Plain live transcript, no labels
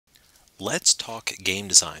let's talk game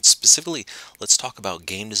design. Specifically, let's talk about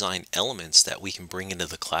game design elements that we can bring into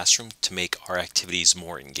the classroom to make our activities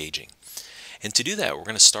more engaging. And to do that, we're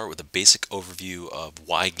going to start with a basic overview of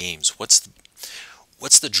why games. What's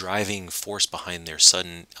the driving force behind their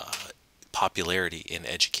sudden popularity in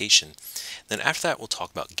education? Then after that, we'll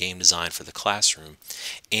talk about game design for the classroom.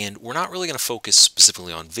 And we're not really going to focus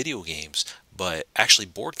specifically on video games, but actually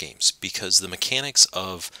board games, because the mechanics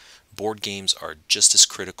of board games are just as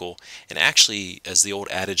critical. And actually, as the old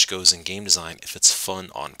adage goes in game design, if it's fun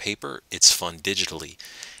on paper, it's fun digitally.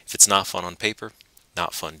 If it's not fun on paper,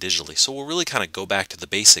 not fun digitally. So we'll really kind of go back to the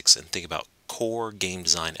basics and think about core game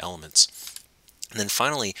design elements. And then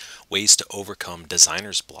finally, ways to overcome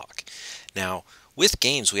designer's block. Now, with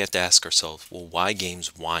games, we have to ask ourselves, well, why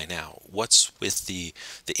games? Why now? What's with the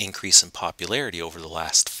increase in popularity over the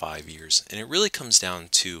last 5 years? And it really comes down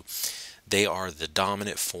to they are the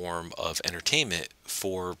dominant form of entertainment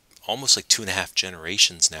for almost like 2.5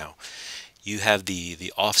 generations now. You have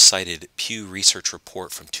the off-cited Pew Research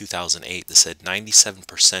report from 2008 that said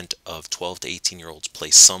 97% of 12 to 18-year-olds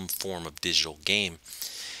play some form of digital game.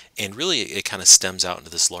 And really, it kind of stems out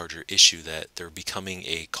into this larger issue that they're becoming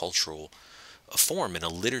a cultural form and a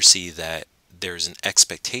literacy that there's an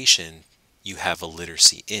expectation you have a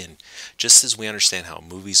literacy in. Just as we understand how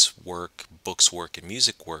movies work, books work, and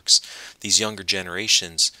music works, these younger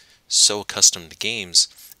generations, so accustomed to games,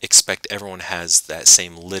 expect everyone has that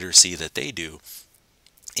same literacy that they do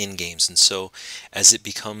in games. And so as it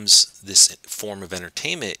becomes this form of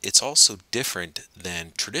entertainment, it's also different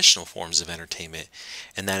than traditional forms of entertainment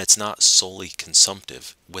in that it's not solely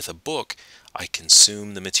consumptive. With a book, I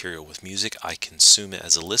consume the material. With music, I consume it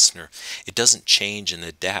as a listener. It doesn't change and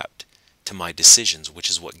adapt to my decisions, which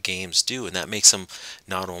is what games do. And that makes them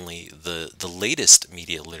not only the latest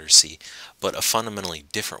media literacy, but a fundamentally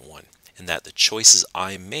different one, in that the choices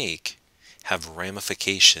I make have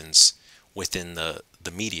ramifications within the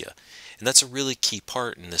media. And that's a really key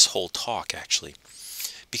part in this whole talk, actually.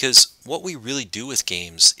 Because what we really do with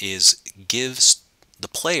games is give the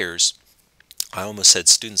players, I almost said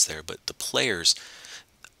students there, but the players,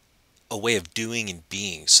 a way of doing and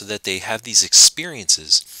being so that they have these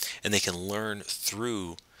experiences and they can learn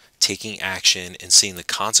through taking action and seeing the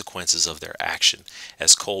consequences of their action,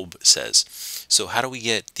 as Kolb says. So how do we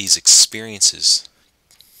get these experiences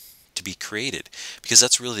to be created? Because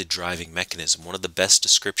that's really the driving mechanism. One of the best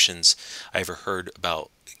descriptions I ever heard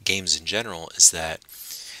about games in general is that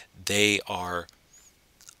they are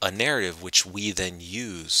a narrative which we then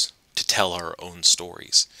use to tell our own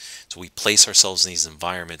stories. So we place ourselves in these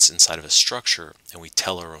environments inside of a structure and we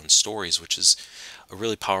tell our own stories, which is a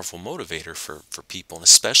really powerful motivator for people, and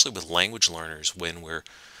especially with language learners when we're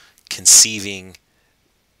conceiving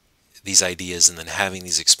these ideas and then having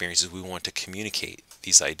these experiences, we want to communicate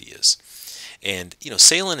these ideas. And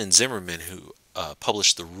Salen and Zimmerman, who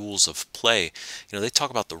published the Rules of Play, they talk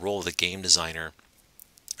about the role of the game designer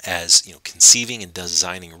as conceiving and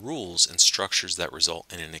designing rules and structures that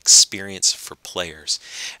result in an experience for players.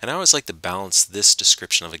 And I always like to balance this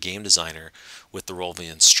description of a game designer with the role of the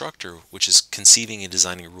instructor, which is conceiving and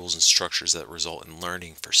designing rules and structures that result in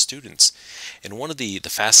learning for students. And one of the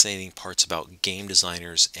fascinating parts about game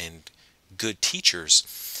designers and good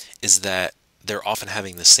teachers is that they're often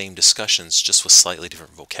having the same discussions, just with slightly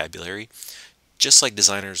different vocabulary. Just like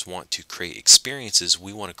designers want to create experiences,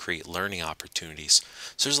 we want to create learning opportunities.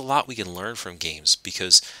 So there's a lot we can learn from games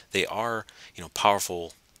because they are,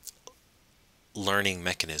 powerful learning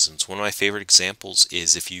mechanisms. One of my favorite examples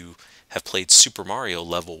is if you have played Super Mario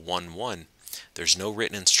Level 1-1, there's no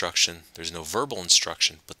written instruction, there's no verbal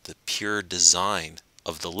instruction, but the pure design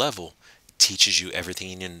of the level teaches you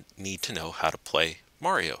everything you need to know how to play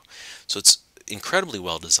Mario. So it's incredibly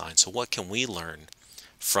well designed. So what can we learn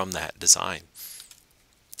from that design?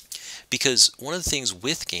 Because one of the things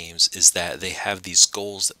with games is that they have these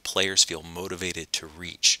goals that players feel motivated to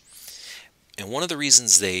reach. And one of the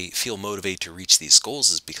reasons they feel motivated to reach these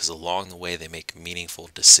goals is because along the way they make meaningful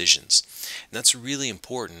decisions. And that's really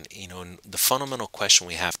important. And the fundamental question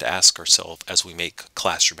we have to ask ourselves as we make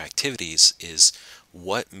classroom activities is,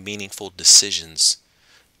 what meaningful decisions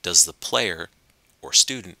does the player or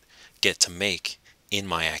student get to make in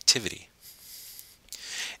my activity?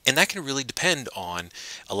 And that can really depend on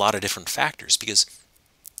a lot of different factors, because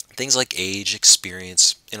things like age,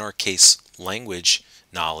 experience, in our case, language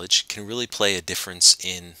knowledge, can really play a difference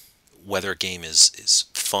in whether a game is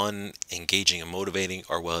fun, engaging, and motivating,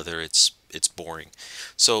 or whether it's boring.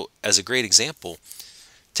 So as a great example,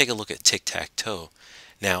 take a look at tic-tac-toe.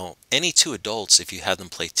 Now, any two adults, if you have them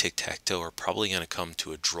play tic-tac-toe, are probably going to come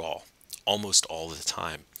to a draw almost all the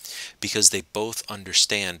time, because they both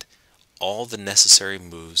understand all the necessary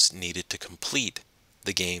moves needed to complete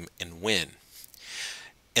the game and win.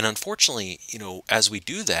 And unfortunately, as we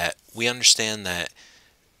do that, we understand that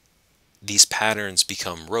these patterns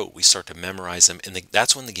become rote. We start to memorize them, and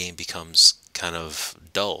that's when the game becomes kind of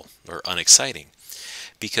dull or unexciting.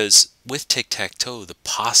 Because with tic-tac-toe, the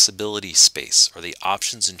possibility space or the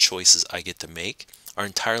options and choices I get to make are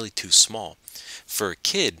entirely too small. For a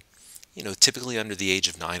kid, typically under the age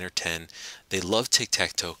of 9 or 10, they love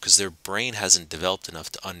tic-tac-toe because their brain hasn't developed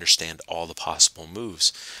enough to understand all the possible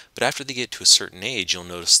moves. But after they get to a certain age, you'll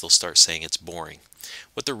notice they'll start saying it's boring.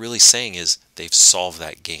 What they're really saying is they've solved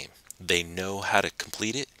that game. They know how to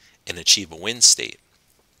complete it and achieve a win state.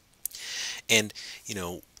 And,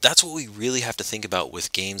 that's what we really have to think about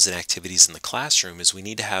with games and activities in the classroom, is we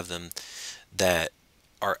need to have them that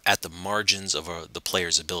are at the margins of the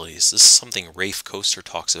player's abilities. This is something Rafe Koster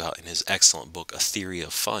talks about in his excellent book, A Theory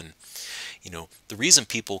of Fun. The reason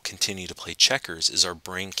people continue to play checkers is our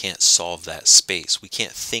brain can't solve that space. We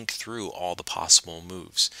can't think through all the possible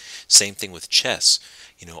moves. Same thing with chess.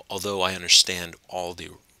 Although I understand all the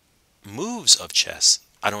moves of chess,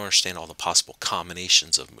 I don't understand all the possible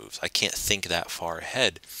combinations of moves. I can't think that far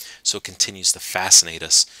ahead, so it continues to fascinate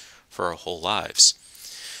us for our whole lives.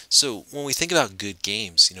 So when we think about good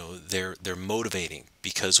games, they're motivating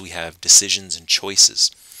because we have decisions and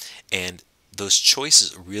choices, and those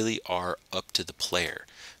choices really are up to the player.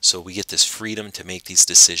 So we get this freedom to make these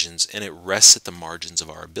decisions, and it rests at the margins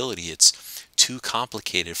of our ability. It's too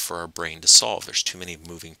complicated for our brain to solve. There's too many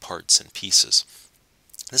moving parts and pieces.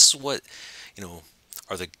 This is what,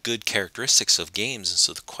 are the good characteristics of games. And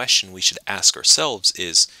so the question we should ask ourselves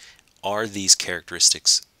is, are these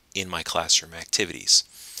characteristics in my classroom activities?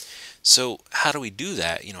 So how do we do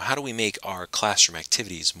that? How do we make our classroom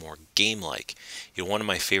activities more game-like? One of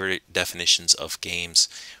my favorite definitions of games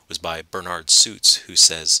was by Bernard Suits, who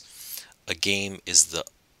says, a game is the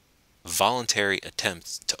voluntary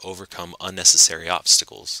attempt to overcome unnecessary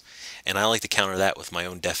obstacles. And I like to counter that with my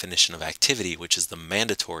own definition of activity, which is the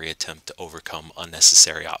mandatory attempt to overcome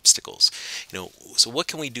unnecessary obstacles. So what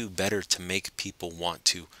can we do better to make people want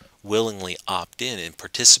to willingly opt in and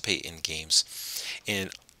participate in games? And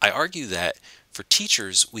I argue that for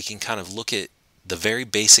teachers, we can kind of look at the very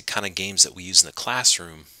basic kind of games that we use in the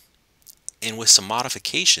classroom, and with some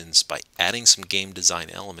modifications, by adding some game design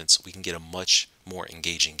elements, we can get a much more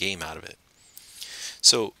engaging game out of it.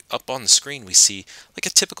 So up on the screen we see like a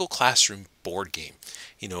typical classroom board game.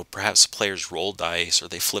 Perhaps players roll dice or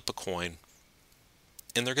they flip a coin,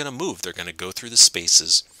 and they're going to move. They're going to go through the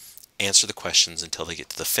spaces, answer the questions until they get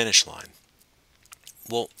to the finish line.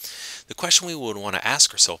 Well, the question we would want to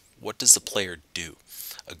ask ourselves, what does the player do?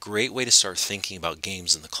 A great way to start thinking about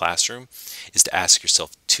games in the classroom is to ask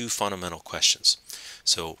yourself two fundamental questions.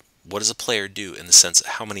 So what does a player do, in the sense of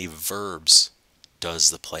how many verbs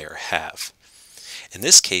does the player have? In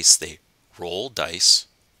this case, they roll dice,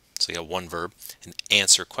 so you have one verb, and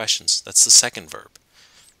answer questions. That's the second verb.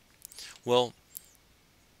 Well,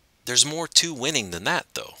 there's more to winning than that,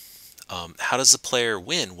 though. How does the player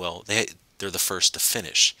win? Well, they're the first to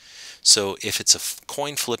finish. So if it's a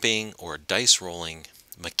coin flipping or a dice rolling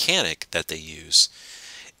mechanic that they use,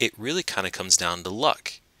 it really kind of comes down to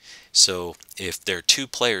luck. So if there are two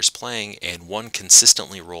players playing and one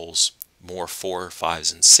consistently rolls more 4s,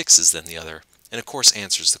 5s, and 6s than the other, and of course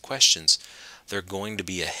answers the questions, they're going to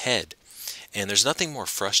be ahead. And there's nothing more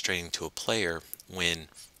frustrating to a player when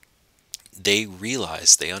they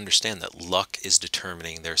realize, they understand that luck is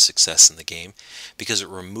determining their success in the game, because it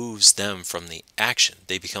removes them from the action.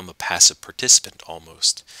 They become a passive participant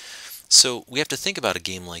almost. So we have to think about a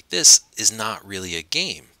game like this is not really a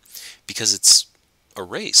game, because it's a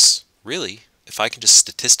race, really. If I can just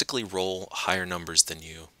statistically roll higher numbers than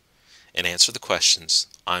you and answer the questions,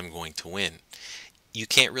 I'm going to win. You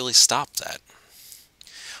can't really stop that.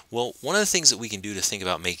 Well, one of the things that we can do to think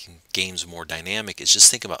about making games more dynamic is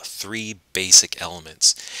just think about three basic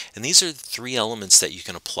elements. And these are the three elements that you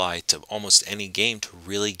can apply to almost any game to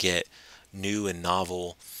really get new and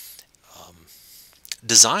novel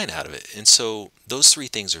design out of it. And so those three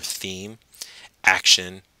things are theme,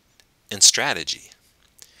 action, and strategy.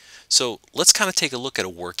 So let's kind of take a look at a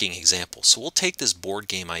working example. So we'll take this board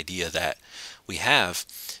game idea that we have.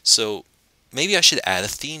 So maybe I should add a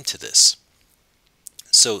theme to this.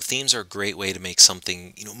 So themes are a great way to make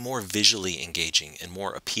something, more visually engaging and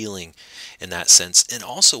more appealing in that sense. And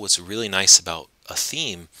also what's really nice about a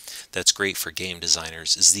theme that's great for game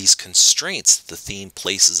designers is these constraints that the theme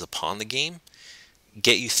places upon the game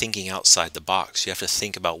get you thinking outside the box. You have to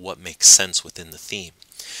think about what makes sense within the theme.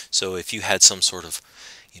 So if you had some sort of,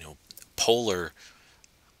 polar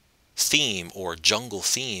theme or jungle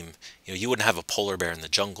theme, you wouldn't have a polar bear in the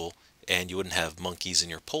jungle, and you wouldn't have monkeys in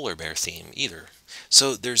your polar bear theme either.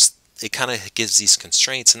 So it kind of gives these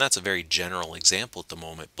constraints, and that's a very general example at the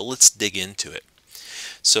moment, but let's dig into it.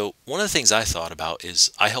 So one of the things I thought about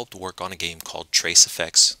is I helped work on a game called Trace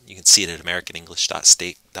Effects. You can see it at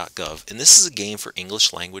americanenglish.state.gov. And this is a game for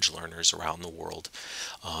English language learners around the world.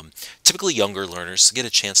 Typically younger learners to get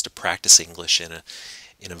a chance to practice English in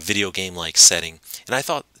a video game-like setting. And I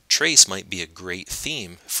thought Trace might be a great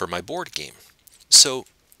theme for my board game. So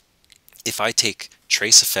if I take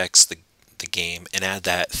Trace Effects, the game, and add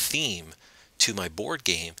that theme to my board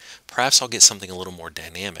game, perhaps I'll get something a little more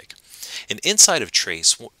dynamic. And inside of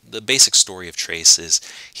Trace, the basic story of Trace is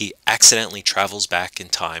he accidentally travels back in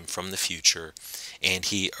time from the future, and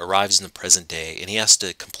he arrives in the present day, and he has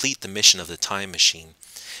to complete the mission of the time machine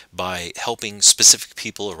by helping specific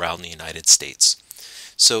people around the United States.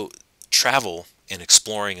 So travel and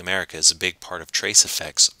exploring America is a big part of Trace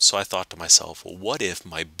Effects, so I thought to myself, well, what if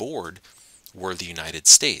my board were the United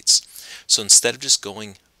States? So instead of just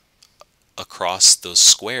going across those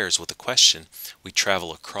squares with a question, we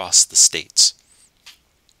travel across the states.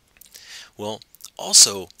 Well,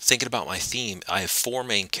 also thinking about my theme, I have four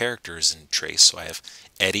main characters in Trace. So I have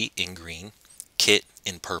Eddie in green, Kit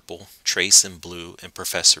in purple, Trace in blue, and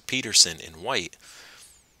Professor Peterson in white.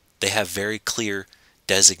 They have very clear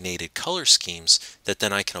designated color schemes that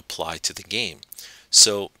then I can apply to the game.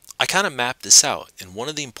 So I kind of mapped this out, and one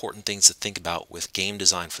of the important things to think about with game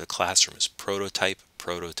design for the classroom is prototype,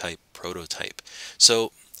 prototype, prototype.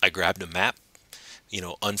 So I grabbed a map,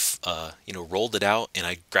 rolled it out, and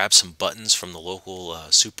I grabbed some buttons from the local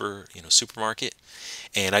supermarket,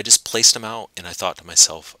 and I just placed them out, and I thought to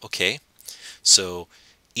myself, okay, so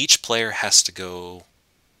each player has to go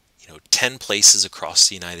 10 places across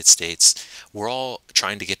the United States. We're all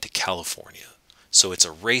trying to get to California. So it's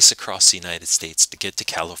a race across the United States to get to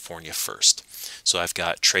California first. So I've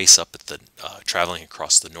got Trace up at the traveling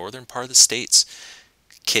across the northern part of the states,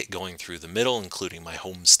 Kit going through the middle, including my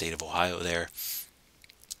home state of Ohio there.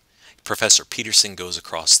 Professor Peterson goes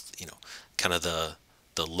across, kind of the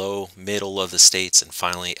low middle of the states, and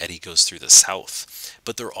finally Eddie goes through the south.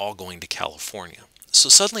 But they're all going to California. So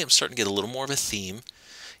suddenly I'm starting to get a little more of a theme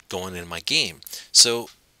going in my game. So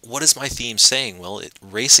what is my theme saying? Well,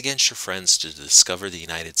 race against your friends to discover the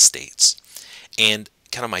United States. And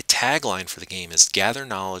kind of my tagline for the game is gather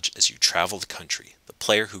knowledge as you travel the country. The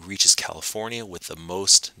player who reaches California with the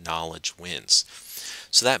most knowledge wins.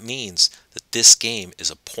 So that means that this game is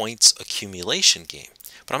a points accumulation game.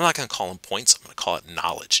 But I'm not going to call them points, I'm going to call it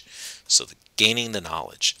knowledge. So gaining the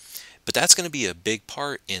knowledge. But that's going to be a big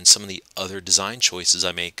part in some of the other design choices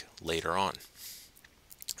I make later on.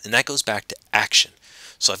 And that goes back to action.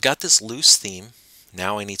 So I've got this loose theme,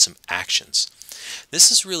 now I need some actions.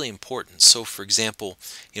 This is really important. So for example,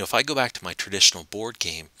 if I go back to my traditional board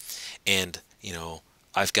game and,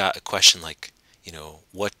 I've got a question like,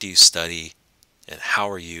 what do you study and how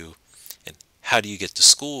are you and how do you get to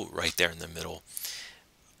school right there in the middle,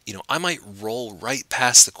 I might roll right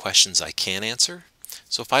past the questions I can answer.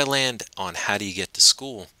 So if I land on how do you get to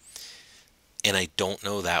school and I don't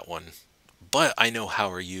know that one, but I know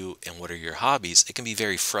how are you and what are your hobbies, it can be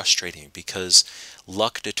very frustrating because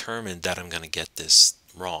luck determined that I'm going to get this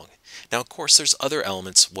wrong. Now, of course, there's other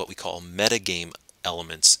elements, what we call metagame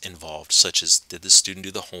elements involved, such as did the student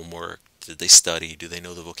do the homework, did they study, do they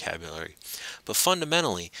know the vocabulary? But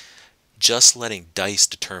fundamentally, just letting dice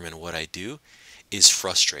determine what I do is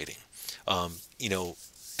frustrating.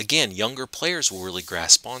 Again, younger players will really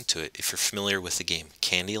grasp onto it. If you're familiar with the game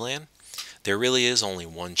Candyland, there really is only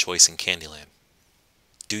one choice in Candyland.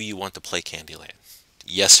 Do you want to play Candyland?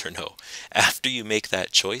 Yes or no? After you make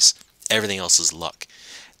that choice, everything else is luck.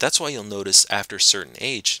 That's why you'll notice after a certain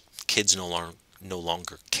age, kids no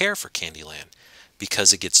longer care for Candyland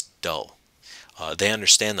because it gets dull. They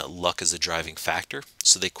understand that luck is a driving factor,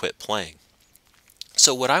 so they quit playing.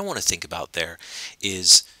 So what I want to think about there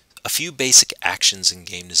is a few basic actions in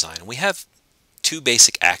game design. We have two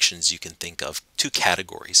basic actions you can think of, two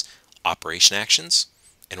categories: operation actions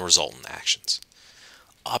and resultant actions.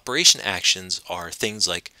 Operation actions are things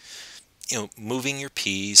like moving your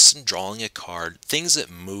piece and drawing a card, things that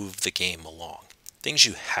move the game along, things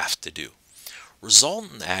you have to do.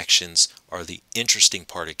 Resultant actions are the interesting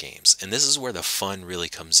part of games, and this is where the fun really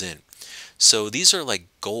comes in. So these are like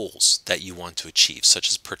goals that you want to achieve, such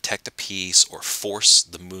as protect a piece or force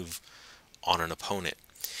the move on an opponent.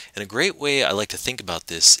 And a great way I like to think about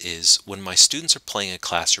this is when my students are playing a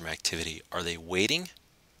classroom activity, are they waiting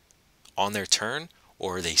on their turn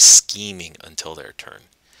or are they scheming until their turn?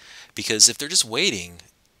 Because if they're just waiting,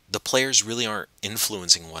 the players really aren't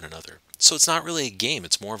influencing one another. So it's not really a game,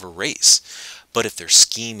 it's more of a race. But if they're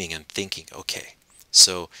scheming and thinking, okay,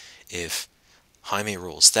 so if Jaime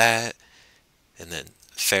rolls that, and then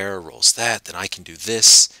Farah rolls that, then I can do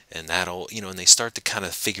this, and that'll, and they start to kind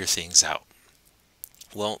of figure things out.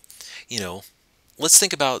 Well, you know, let's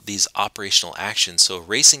think about these operational actions. So a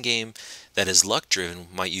racing game that is luck driven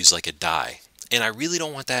might use like a die. And I really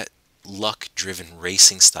don't want that luck driven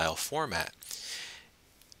racing style format.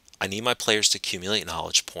 I need my players to accumulate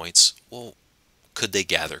knowledge points. Well, could they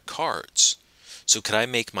gather cards? So could I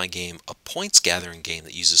make my game a points gathering game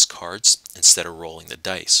that uses cards instead of rolling the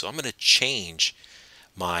dice? So I'm going to change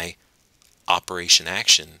my operation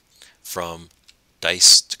action from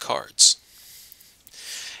dice to cards.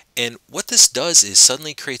 And what this does is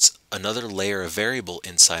suddenly creates another layer of variable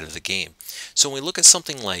inside of the game. So when we look at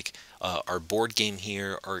something like our board game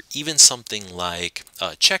here, or even something like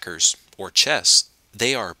checkers or chess,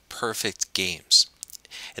 they are perfect games.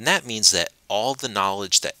 And that means that all the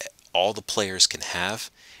knowledge that all the players can have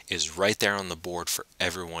is right there on the board for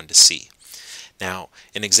everyone to see. Now,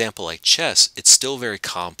 an example like chess, it's still very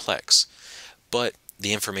complex, but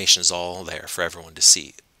the information is all there for everyone to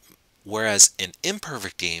see. Whereas an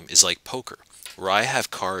imperfect game is like poker, where I have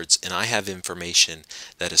cards and I have information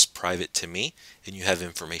that is private to me, and you have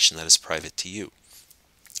information that is private to you.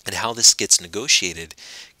 And how this gets negotiated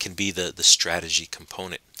can be the strategy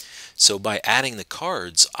component. So by adding the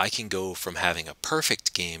cards, I can go from having a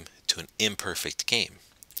perfect game to an imperfect game.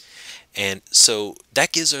 And so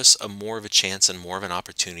that gives us a more of a chance and more of an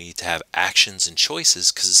opportunity to have actions and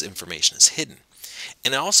choices because this information is hidden.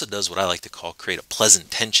 And it also does what I like to call create a pleasant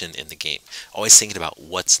tension in the game. Always thinking about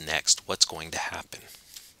what's next, what's going to happen.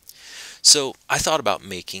 So I thought about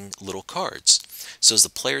making little cards. So as the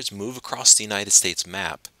players move across the United States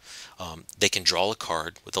map, they can draw a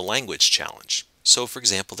card with a language challenge. So for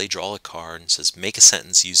example, they draw a card and says make a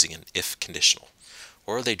sentence using an if conditional.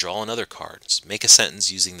 Or they draw another card, make a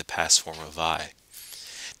sentence using the past form of I.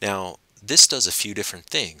 Now this does a few different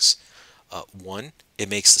things. One, it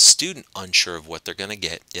makes the student unsure of what they're going to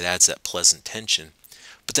get. It adds that pleasant tension.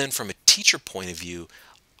 But then from a teacher point of view,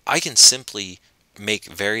 I can simply make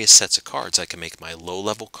various sets of cards. I can make my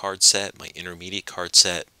low-level card set, my intermediate card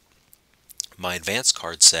set, my advanced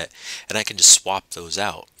card set, and I can just swap those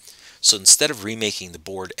out. So instead of remaking the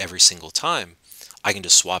board every single time, I can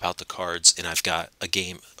just swap out the cards and I've got a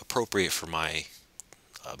game appropriate for my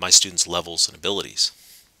students' levels and abilities.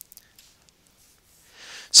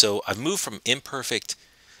 So I've moved from perfect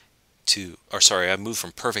to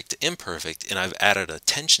imperfect, and I've added a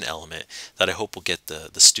tension element that I hope will get the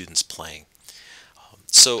students playing.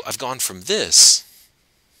 So I've gone from this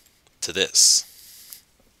to this.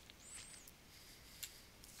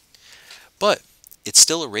 But it's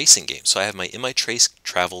still a racing game. So I have in my Trace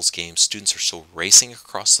Travels game, students are still racing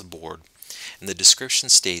across the board, and the description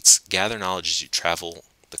states, gather knowledge as you travel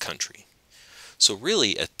the country. So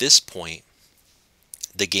really, at this point,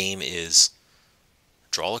 the game is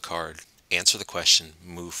draw a card, answer the question,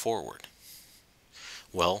 move forward.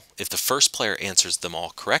 Well, if the first player answers them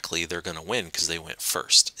all correctly, they're going to win because they went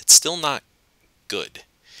first. It's still not good.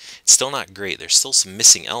 It's still not great. There's still some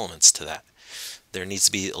missing elements to that. There needs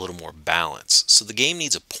to be a little more balance. So the game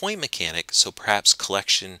needs a point mechanic, so perhaps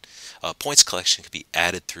points collection could be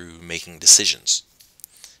added through making decisions.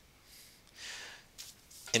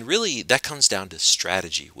 And really, that comes down to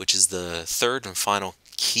strategy, which is the third and final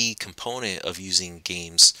key component of using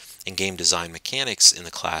games and game design mechanics in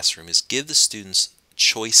the classroom, is give the students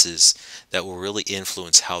choices that will really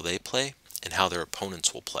influence how they play and how their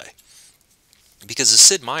opponents will play. Because as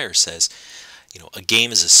Sid Meier says, a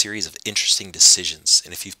game is a series of interesting decisions.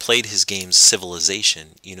 And if you've played his game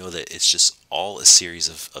Civilization, you know that it's just all a series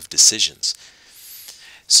of decisions.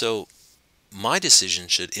 So my decision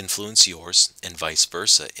should influence yours and vice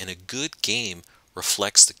versa. And a good game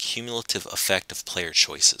reflects the cumulative effect of player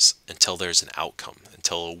choices until there's an outcome,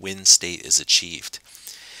 until a win state is achieved.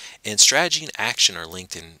 And strategy and action are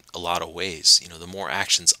linked in a lot of ways. The more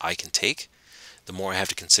actions I can take, the more I have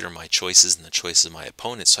to consider my choices and the choices of my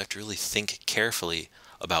opponents. So I have to really think carefully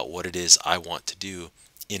about what it is I want to do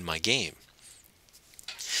in my game.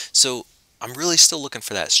 So I'm really still looking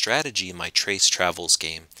for that strategy in my Trace Travels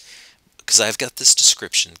game, because I've got this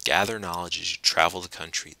description: gather knowledge as you travel the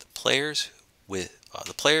country. The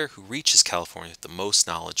player who reaches California with the most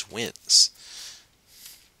knowledge wins.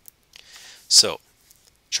 So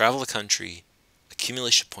travel the country,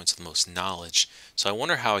 accumulation points with the most knowledge. So I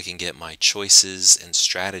wonder how I can get my choices and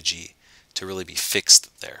strategy to really be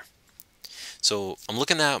fixed there. So I'm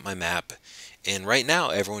looking at my map, and right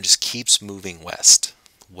now everyone just keeps moving west.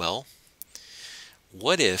 Well,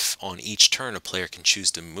 what if on each turn a player can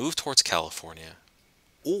choose to move towards California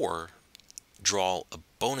or draw a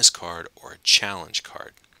bonus card or a challenge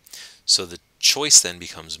card? So the choice then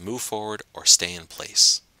becomes move forward or stay in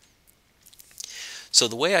place. So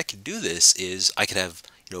the way I could do this is I could have,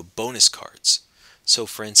 bonus cards. So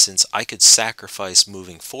for instance, I could sacrifice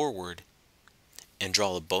moving forward and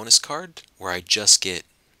draw a bonus card where I just get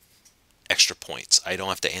extra points. I don't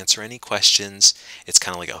have to answer any questions. It's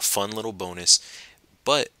kind of like a fun little bonus,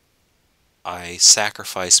 but I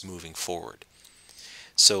sacrifice moving forward.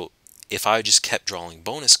 So if I just kept drawing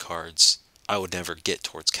bonus cards, I would never get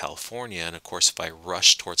towards California. And of course, if I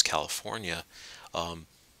rush towards California,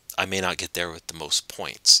 I may not get there with the most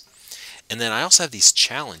points. And then I also have these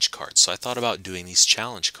challenge cards. So I thought about doing these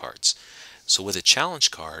challenge cards. So with a challenge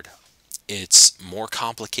card, it's more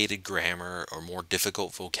complicated grammar or more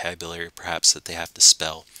difficult vocabulary perhaps that they have to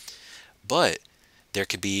spell. But there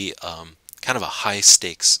could be kind of a high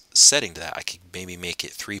stakes setting to that. I could maybe make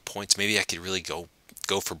it 3 points. Maybe I could really go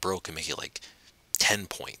for broke and make it like 10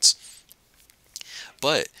 points.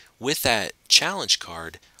 But with that challenge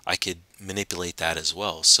card, I could manipulate that as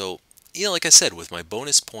well. So, like I said, with my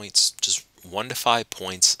bonus points, just 1 to 5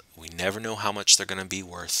 points, we never know how much they're going to be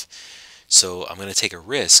worth. So I'm going to take a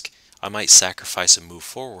risk. I might sacrifice a move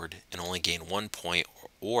forward and only gain 1 point,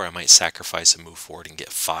 or I might sacrifice a move forward and get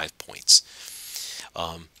 5 points.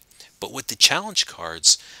 But with the challenge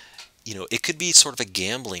cards, it could be sort of a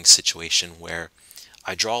gambling situation where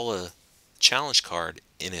I draw a challenge card,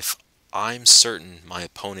 and if I'm certain my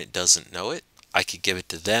opponent doesn't know it, I could give it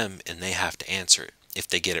to them and they have to answer it. If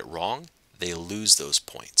they get it wrong, they lose those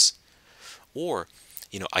points. Or,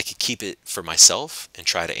 I could keep it for myself and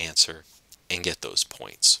try to answer and get those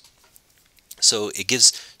points. So it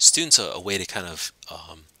gives students a way to kind of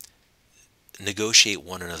negotiate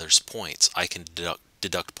one another's points. I can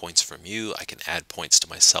deduct points from you, I can add points to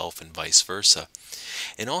myself, and vice versa.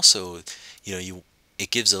 And also,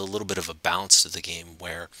 it gives a little bit of a balance to the game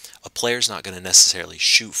where a player's not going to necessarily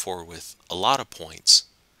shoot forward with a lot of points,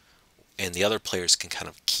 and the other players can kind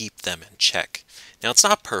of keep them in check. Now, it's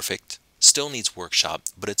not perfect, still needs workshop,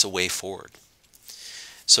 but it's a way forward.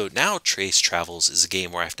 So now Trace Travels is a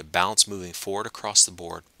game where I have to balance moving forward across the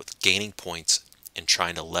board with gaining points and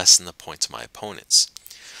trying to lessen the points of my opponents.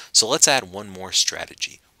 So let's add one more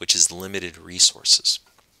strategy, which is limited resources.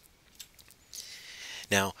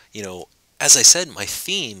 Now, as I said, my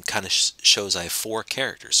theme kind of shows I have 4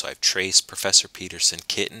 characters. So I have Trace, Professor Peterson,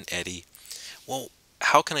 Kit, and Eddie. Well,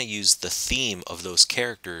 how can I use the theme of those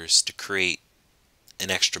characters to create an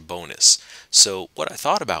extra bonus? So what I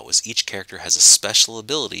thought about was each character has a special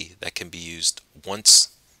ability that can be used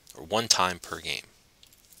once or one time per game.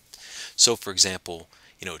 So for example,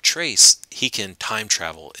 Trace, he can time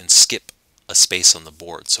travel and skip a space on the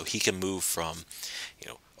board. So he can move from,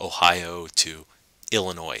 Ohio to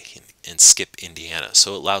Illinois and skip Indiana.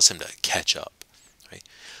 So it allows him to catch up. Right?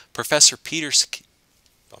 Professor Peterson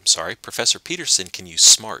can use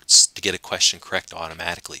smarts to get a question correct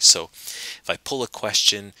automatically. So if I pull a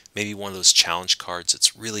question, maybe one of those challenge cards,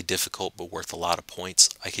 it's really difficult but worth a lot of points,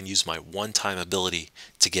 I can use my one-time ability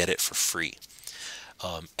to get it for free.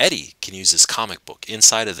 Eddie can use his comic book.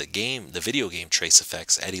 Inside of the game, the video game Trace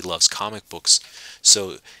Effects, Eddie loves comic books.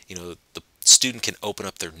 So, the student can open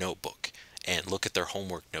up their notebook and look at their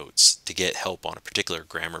homework notes to get help on a particular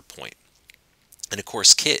grammar point. And of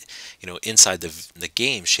course, Kit, inside the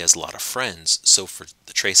game, she has a lot of friends. So for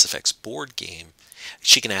the Trace Effects board game,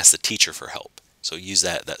 she can ask the teacher for help. So use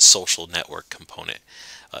that social network component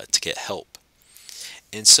to get help.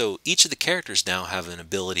 And so each of the characters now have an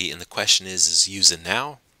ability, and the question is use it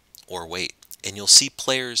now or wait. And you'll see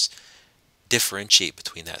players differentiate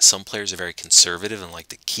between that. Some players are very conservative and like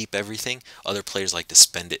to keep everything. Other players like to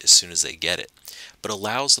spend it as soon as they get it. But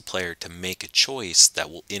allows the player to make a choice that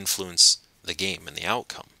will influence the game and the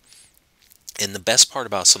outcome. And the best part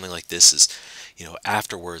about something like this is,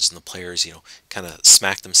 afterwards, and the players, kind of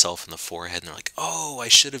smack themselves in the forehead and they're like, oh, I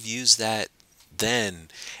should have used that then.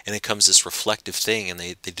 And it comes this reflective thing, and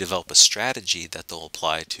they develop a strategy that they'll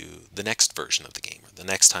apply to the next version of the game or the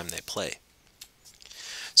next time they play.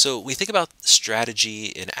 So we think about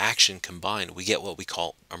strategy and action combined, we get what we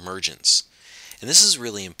call emergence. And this is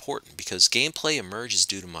really important because gameplay emerges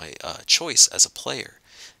due to my choice as a player.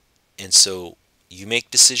 And so you make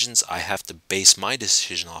decisions, I have to base my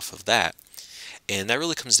decision off of that. And that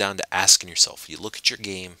really comes down to asking yourself, you look at your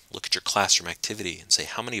game, look at your classroom activity, and say,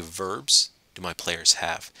 how many verbs do my players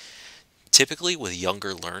have? Typically with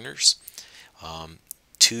younger learners,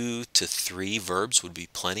 2 to 3 verbs would be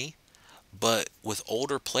plenty. But with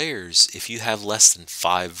older players, if you have less than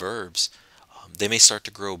 5 verbs, they may start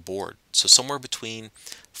to grow bored. So somewhere between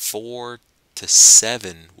 4 to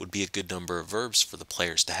 7 would be a good number of verbs for the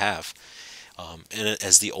players to have. And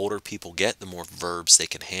as the older people get, the more verbs they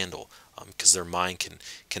can handle, because their mind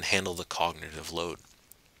can handle the cognitive load.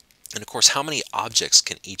 And of course, how many objects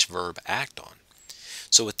can each verb act on?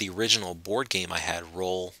 So with the original board game, I had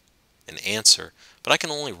roll and answer, but I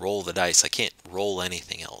can only roll the dice. I can't roll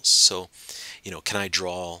anything else. So, can I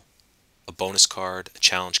draw a bonus card, a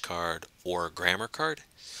challenge card, or a grammar card?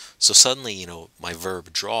 So suddenly, my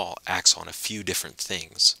verb draw acts on a few different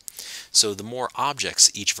things. So the more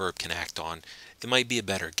objects each verb can act on, it might be a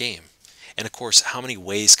better game. And of course, how many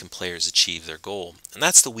ways can players achieve their goal? And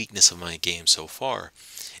that's the weakness of my game so far,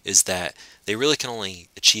 is that they really can only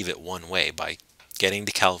achieve it one way, by getting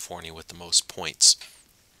to California with the most points.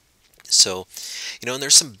 So, and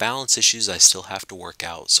there's some balance issues I still have to work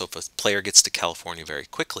out. So if a player gets to California very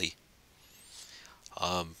quickly,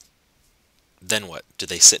 then what? Do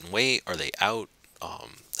they sit and wait? Are they out?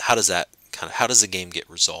 How does the game get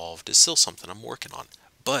resolved is still something I'm working on.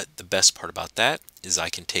 But the best part about that is I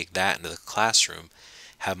can take that into the classroom,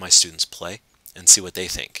 have my students play, and see what they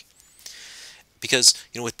think. Because,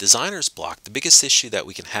 with designer's block, the biggest issue that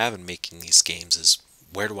we can have in making these games is,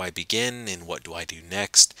 where do I begin and what do I do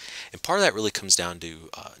next? And part of that really comes down to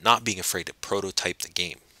not being afraid to prototype the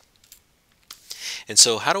game. And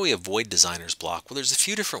so how do we avoid designer's block? Well, there's a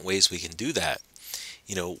few different ways we can do that.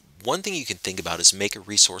 One thing you can think about is make a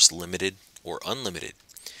resource limited or unlimited.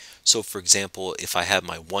 So for example, if I have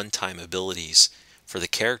my one-time abilities for the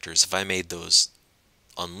characters, if I made those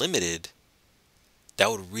unlimited, that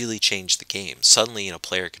would really change the game. Suddenly, a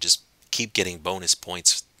player could just keep getting bonus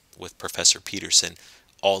points with Professor Peterson.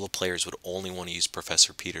 All the players would only want to use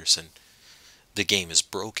Professor Peterson. The game is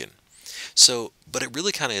broken. So, but it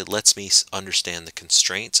really kind of lets me understand the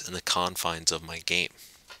constraints and the confines of my game.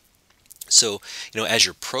 So, as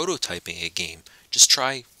you're prototyping a game, just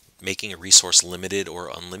try making a resource limited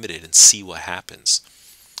or unlimited and see what happens.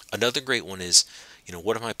 Another great one is,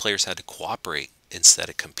 what if my players had to cooperate instead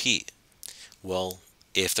of compete? Well,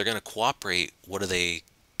 if they're going to cooperate, what are they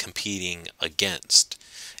competing against?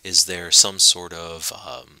 Is there some sort of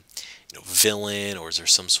villain, or is there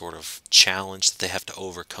some sort of challenge that they have to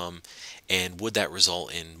overcome? And would that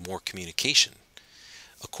result in more communication?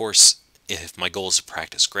 Of course, if my goal is to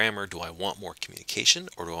practice grammar, do I want more communication,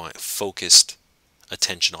 or do I want focused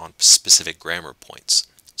attention on specific grammar points?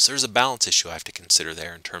 So there's a balance issue I have to consider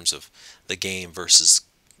there in terms of the game versus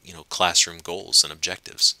classroom goals and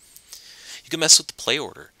objectives. You can mess with the play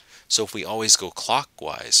order. So if we always go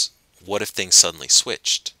clockwise, what if things suddenly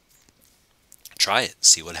switched? Try it,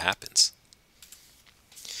 see what happens.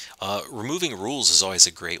 Removing rules is always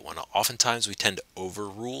a great one. Oftentimes we tend to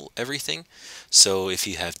overrule everything. So if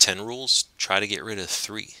you have 10 rules, try to get rid of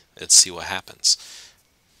 3 and see what happens.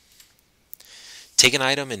 Take an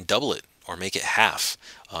item and double it or make it half.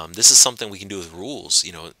 This is something we can do with rules.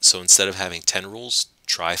 So instead of having 10 rules,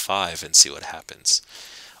 try 5 and see what happens.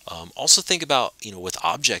 Also think about, with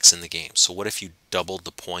objects in the game. So what if you doubled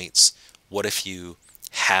the points? What if you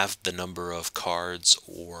halved the number of cards,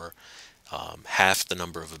 or half the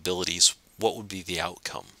number of abilities? What would be the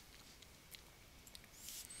outcome?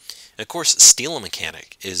 And of course, steal a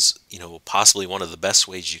mechanic is, possibly one of the best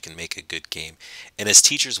ways you can make a good game. And as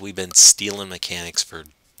teachers, we've been stealing mechanics for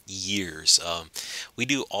years. We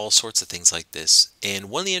do all sorts of things like this. And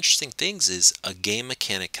one of the interesting things is a game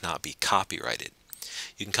mechanic cannot be copyrighted.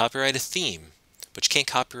 You can copyright a theme, but you can't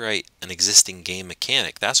copyright an existing game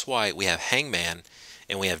mechanic. That's why we have Hangman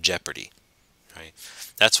and we have Jeopardy, right?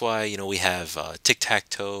 That's why we have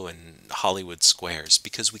Tic-Tac-Toe and Hollywood Squares,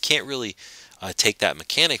 because we can't really take that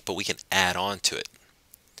mechanic, but we can add on to it.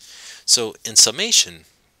 So in summation,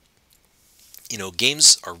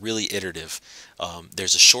 games are really iterative.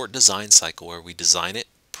 There's a short design cycle where we design it,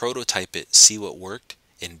 prototype it, see what worked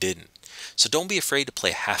and didn't. So don't be afraid to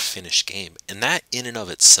play a half-finished game. And that in and of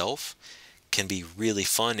itself can be really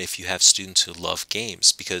fun if you have students who love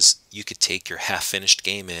games, because you could take your half-finished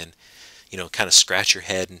game in, kind of scratch your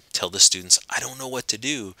head and tell the students, I don't know what to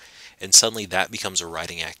do. And suddenly that becomes a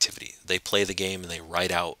writing activity. They play the game and they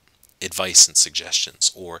write out advice and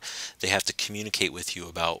suggestions, or they have to communicate with you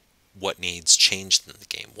about what needs changed in the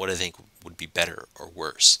game, what I think would be better or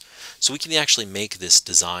worse. So we can actually make this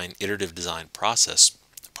iterative design process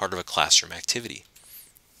part of a classroom activity.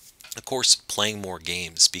 Of course, playing more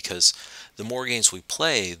games, because the more games we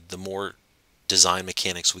play, the more design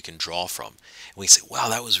mechanics we can draw from. And we say, wow,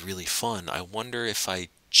 that was really fun. I wonder if I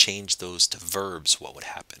change those to verbs, what would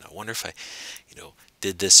happen? I wonder if I,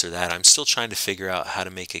 did this or that. I'm still trying to figure out how to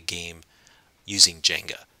make a game using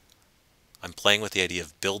Jenga. I'm playing with the idea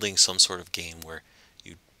of building some sort of game where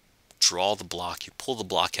you draw the block, you pull the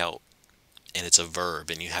block out, and it's a verb,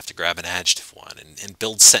 and you have to grab an adjective one and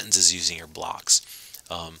build sentences using your blocks.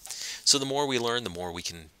 So the more we learn, the more we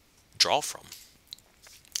can draw from.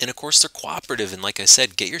 And of course, they're cooperative, and like I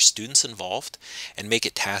said, get your students involved and make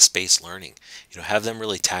it task-based learning. Have them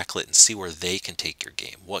really tackle it and see where they can take your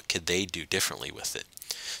game. What could they do differently with it?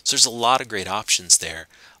 So there's a lot of great options there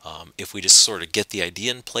if we just sort of get the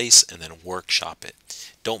idea in place and then workshop it.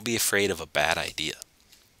 Don't be afraid of a bad idea.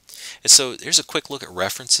 And so here's a quick look at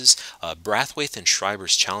references. Brathwaite and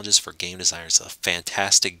Schreiber's Challenges for Game Designers is a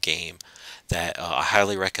fantastic game that I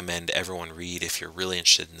highly recommend everyone read if you're really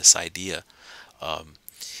interested in this idea.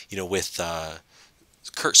 With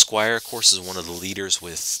Kurt Squire, of course, is one of the leaders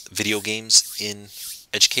with video games in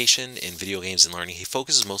education and video games and learning. He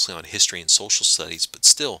focuses mostly on history and social studies, but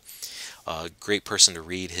still a great person to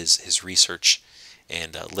read his research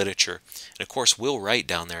and literature. And of course, Will Wright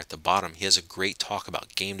down there at the bottom, he has a great talk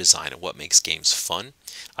about game design and what makes games fun.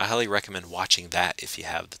 I highly recommend watching that if you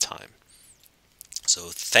have the time. So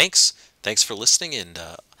thanks for listening, and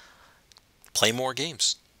play more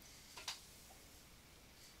games.